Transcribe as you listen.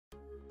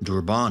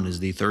Durban is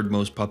the third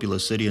most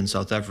populous city in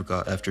South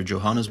Africa after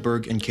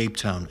Johannesburg and Cape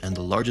Town, and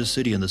the largest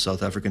city in the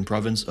South African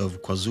province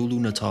of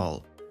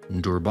KwaZulu-Natal.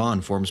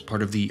 Durban forms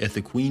part of the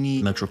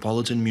eThekwini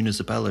Metropolitan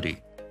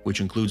Municipality, which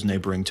includes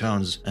neighboring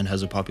towns and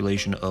has a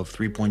population of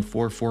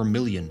 3.44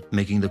 million,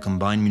 making the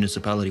combined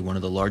municipality one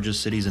of the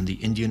largest cities in the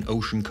Indian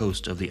Ocean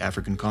coast of the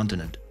African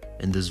continent.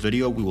 In this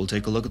video, we will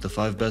take a look at the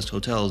 5 best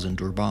hotels in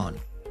Durban.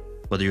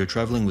 Whether you're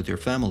traveling with your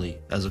family,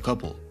 as a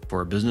couple,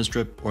 for a business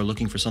trip, or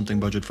looking for something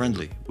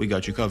budget-friendly, we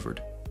got you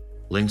covered.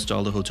 Links to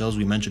all the hotels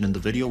we mentioned in the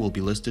video will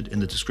be listed in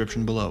the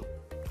description below.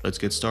 Let's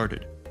get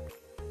started.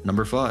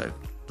 Number 5.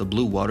 The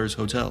Blue Waters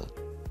Hotel.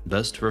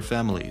 Best for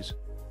families.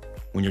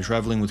 When you're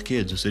traveling with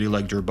kids, a city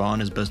like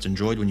Durban is best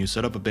enjoyed when you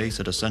set up a base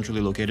at a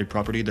centrally located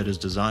property that is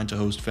designed to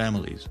host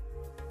families.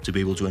 To be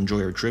able to enjoy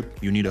your trip,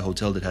 you need a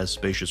hotel that has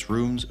spacious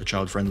rooms, a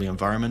child-friendly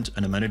environment,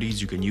 and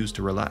amenities you can use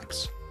to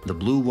relax. The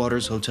Blue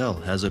Waters Hotel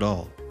has it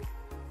all.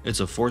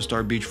 It's a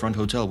 4-star beachfront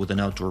hotel with an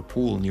outdoor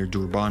pool near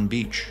Durban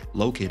Beach,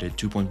 located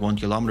 2.1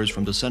 kilometers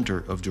from the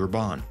center of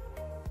Durban.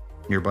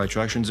 Nearby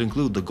attractions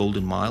include the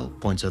Golden Mile,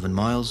 0.7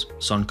 miles,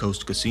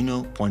 Suncoast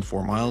Casino,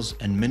 0.4 miles,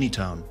 and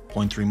Minitown,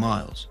 0.3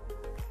 miles.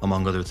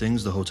 Among other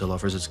things, the hotel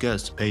offers its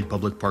guests paid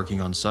public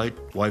parking on site,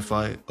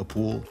 Wi-Fi, a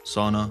pool,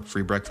 sauna,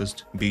 free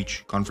breakfast,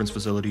 beach, conference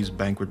facilities,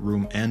 banquet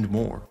room, and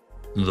more.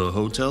 The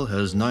hotel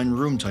has 9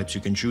 room types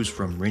you can choose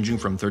from, ranging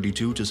from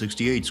 32 to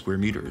 68 square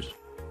meters.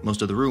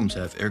 Most of the rooms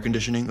have air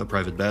conditioning, a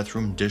private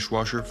bathroom,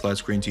 dishwasher,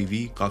 flat-screen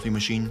TV, coffee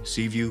machine,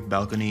 sea view,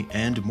 balcony,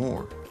 and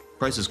more.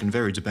 Prices can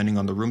vary depending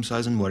on the room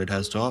size and what it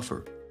has to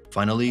offer.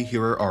 Finally,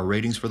 here are our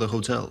ratings for the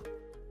hotel.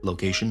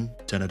 Location,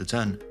 10 out of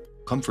 10.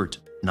 Comfort,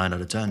 9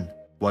 out of 10.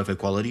 Wi-Fi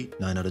quality,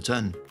 9 out of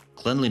 10.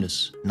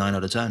 Cleanliness, 9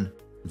 out of 10.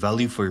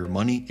 Value for your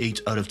money,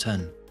 8 out of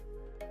 10.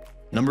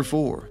 Number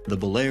 4. The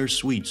Bel Air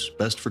Suites,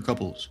 best for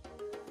couples.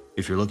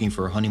 If you're looking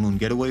for a honeymoon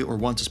getaway or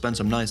want to spend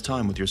some nice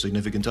time with your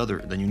significant other,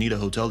 then you need a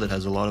hotel that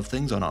has a lot of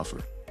things on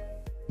offer.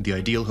 The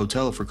ideal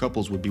hotel for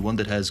couples would be one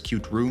that has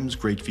cute rooms,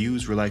 great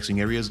views, relaxing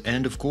areas,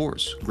 and of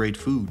course, great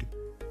food.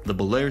 The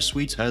Bel Air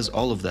Suites has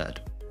all of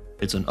that.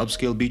 It's an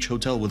upscale beach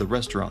hotel with a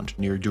restaurant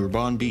near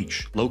Durban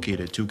Beach,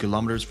 located 2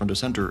 kilometers from the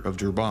center of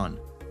Durban.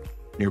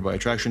 Nearby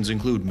attractions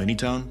include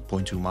Minitown,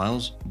 0.2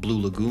 miles,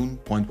 Blue Lagoon,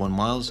 0.1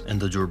 miles,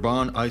 and the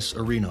Durban Ice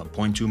Arena,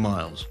 0.2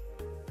 miles.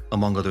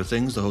 Among other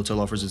things, the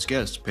hotel offers its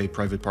guests paid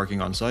private parking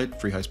on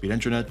site, free high-speed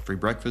internet, free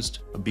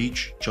breakfast, a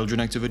beach, children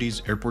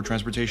activities, airport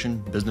transportation,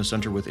 business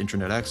center with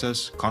internet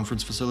access,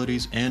 conference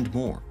facilities, and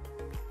more.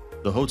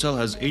 The hotel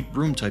has 8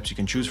 room types you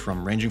can choose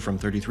from, ranging from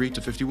 33 to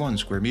 51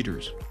 square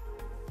meters.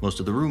 Most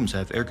of the rooms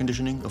have air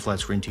conditioning, a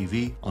flat-screen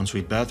TV,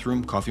 ensuite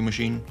bathroom, coffee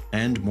machine,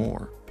 and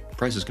more.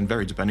 Prices can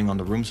vary depending on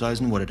the room size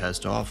and what it has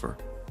to offer.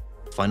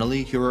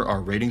 Finally, here are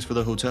our ratings for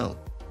the hotel.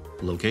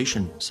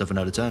 Location, 7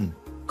 out of 10.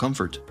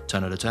 Comfort,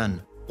 10 out of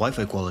 10.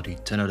 Wi-Fi quality,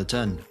 10 out of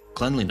 10.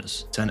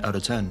 Cleanliness, 10 out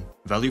of 10.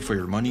 Value for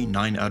your money,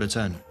 9 out of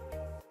 10.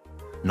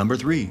 Number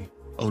 3.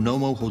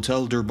 Onomo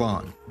Hotel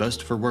Durban,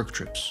 best for work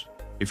trips.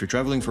 If you're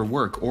traveling for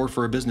work or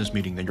for a business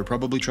meeting, then you're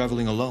probably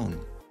traveling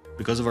alone.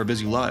 Because of our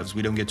busy lives,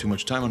 we don't get too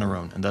much time on our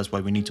own, and that's why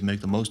we need to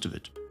make the most of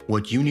it.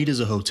 What you need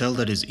is a hotel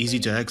that is easy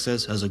to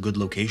access, has a good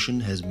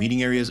location, has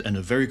meeting areas, and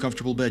a very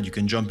comfortable bed you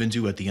can jump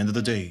into at the end of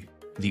the day.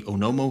 The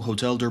Onomo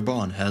Hotel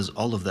Durban has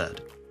all of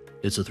that.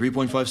 It's a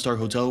 3.5-star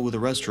hotel with a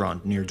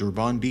restaurant near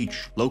Durban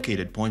Beach,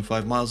 located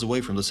 0.5 miles away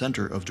from the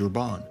center of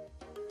Durban.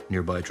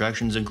 Nearby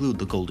attractions include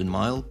the Golden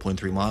Mile,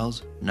 0.3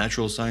 miles,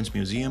 Natural Science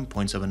Museum,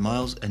 0.7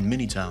 miles, and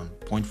Minitown,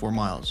 0.4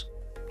 miles.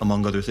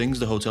 Among other things,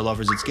 the hotel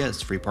offers its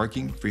guests free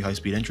parking, free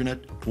high-speed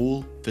internet, a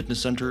pool,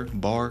 fitness center,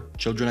 bar,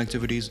 children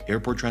activities,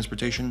 airport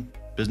transportation,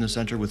 business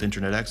center with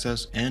internet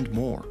access, and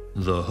more.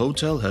 The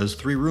hotel has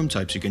 3 room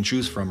types you can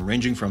choose from,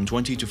 ranging from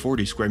 20 to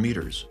 40 square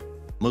meters.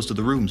 Most of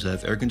the rooms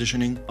have air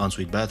conditioning,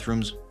 ensuite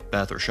bathrooms,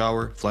 bath or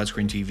shower,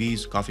 flat-screen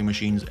TVs, coffee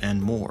machines,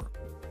 and more.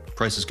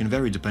 Prices can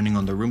vary depending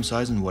on the room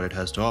size and what it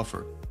has to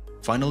offer.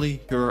 Finally,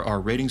 here are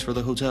our ratings for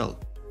the hotel.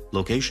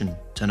 Location,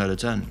 10 out of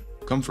 10.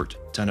 Comfort,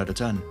 10 out of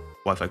 10.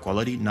 Wi-Fi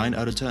quality, 9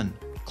 out of 10.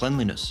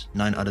 Cleanliness,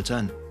 9 out of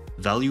 10.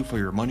 Value for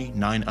your money,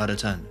 9 out of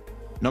 10.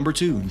 Number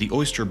 2. The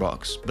Oyster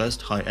Box,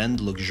 best high-end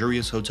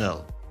luxurious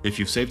hotel. If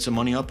you've saved some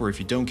money up, or if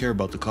you don't care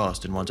about the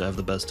cost and want to have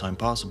the best time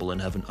possible and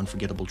have an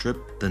unforgettable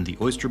trip, then the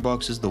Oyster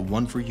Box is the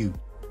one for you.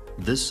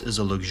 This is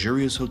a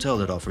luxurious hotel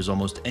that offers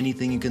almost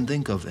anything you can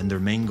think of, and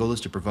their main goal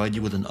is to provide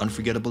you with an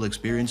unforgettable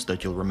experience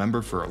that you'll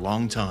remember for a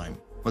long time.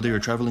 Whether you're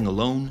traveling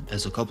alone,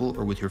 as a couple,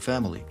 or with your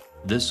family,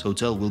 this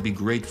hotel will be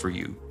great for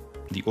you.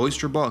 The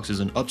Oyster Box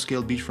is an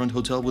upscale beachfront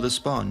hotel with a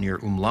spa near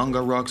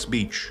Umhlanga Rocks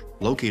Beach,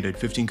 located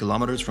 15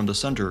 kilometers from the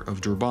center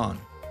of Durban.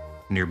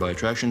 Nearby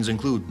attractions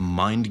include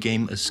Mind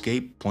Game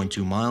Escape,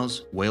 0.2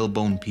 miles,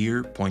 Whalebone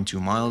Pier,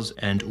 0.2 miles,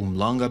 and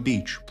Umhlanga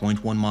Beach,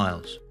 0.1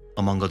 miles.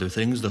 Among other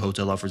things, the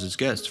hotel offers its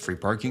guests free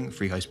parking,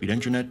 free high-speed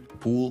internet,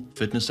 pool,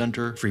 fitness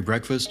center, free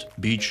breakfast,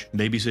 beach,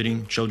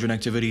 babysitting, children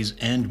activities,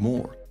 and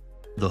more.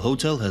 The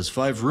hotel has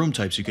 5 room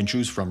types you can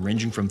choose from,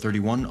 ranging from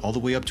 31 all the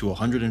way up to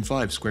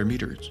 105 square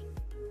meters.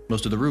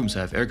 Most of the rooms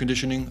have air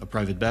conditioning, a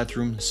private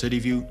bathroom, city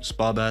view,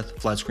 spa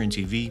bath, flat screen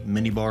TV,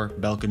 minibar,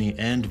 balcony,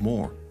 and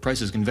more.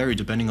 Prices can vary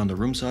depending on the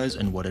room size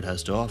and what it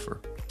has to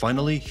offer.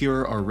 Finally, here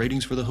are our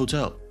ratings for the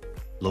hotel.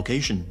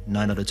 Location,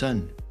 9 out of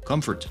 10.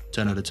 Comfort,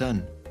 10 out of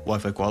 10.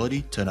 Wi-Fi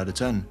quality, 10 out of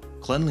 10.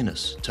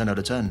 Cleanliness, 10 out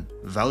of 10.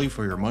 Value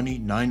for your money,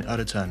 9 out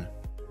of 10.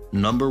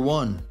 Number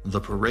 1.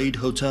 The Parade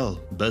Hotel,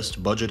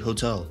 Best Budget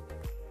Hotel.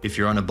 If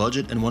you're on a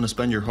budget and want to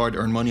spend your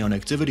hard-earned money on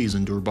activities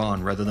in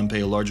Durban rather than pay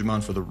a large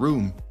amount for the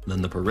room,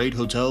 then the Parade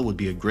Hotel would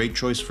be a great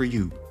choice for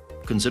you.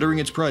 Considering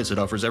its price, it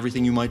offers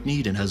everything you might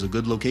need and has a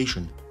good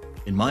location.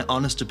 In my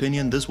honest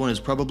opinion, this one is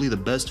probably the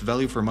best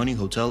value for money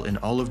hotel in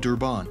all of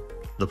Durban.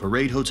 The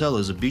Parade Hotel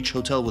is a beach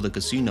hotel with a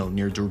casino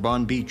near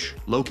Durban Beach,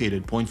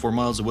 located 0.4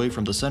 miles away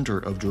from the center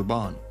of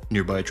Durban.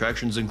 Nearby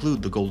attractions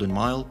include the Golden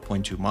Mile,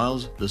 0.2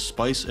 miles, the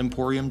Spice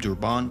Emporium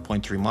Durban,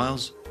 0.3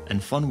 miles,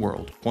 and Fun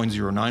World,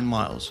 0.09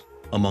 miles.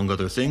 Among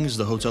other things,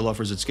 the hotel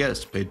offers its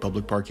guests paid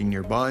public parking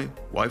nearby,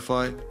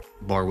 Wi-Fi,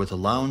 bar with a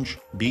lounge,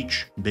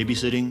 beach,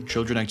 babysitting,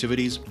 children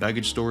activities,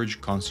 baggage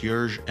storage,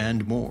 concierge,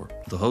 and more.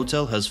 The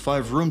hotel has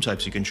 5 room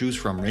types you can choose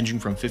from, ranging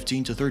from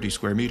 15 to 30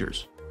 square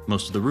meters.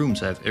 Most of the rooms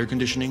have air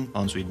conditioning,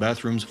 ensuite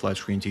bathrooms,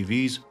 flat-screen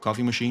TVs,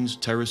 coffee machines,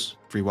 terrace,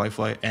 free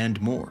Wi-Fi,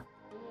 and more.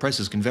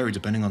 Prices can vary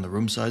depending on the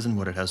room size and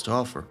what it has to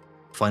offer.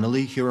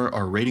 Finally, here are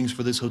our ratings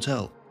for this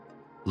hotel.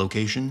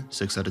 Location,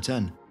 6 out of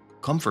 10.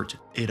 Comfort,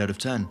 8 out of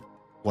 10.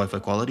 Wi-Fi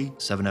quality,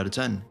 7 out of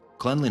 10.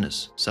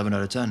 Cleanliness, 7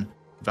 out of 10.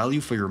 Value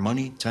for your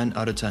money, 10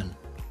 out of 10.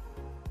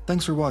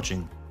 Thanks for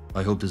watching.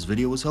 I hope this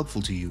video was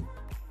helpful to you.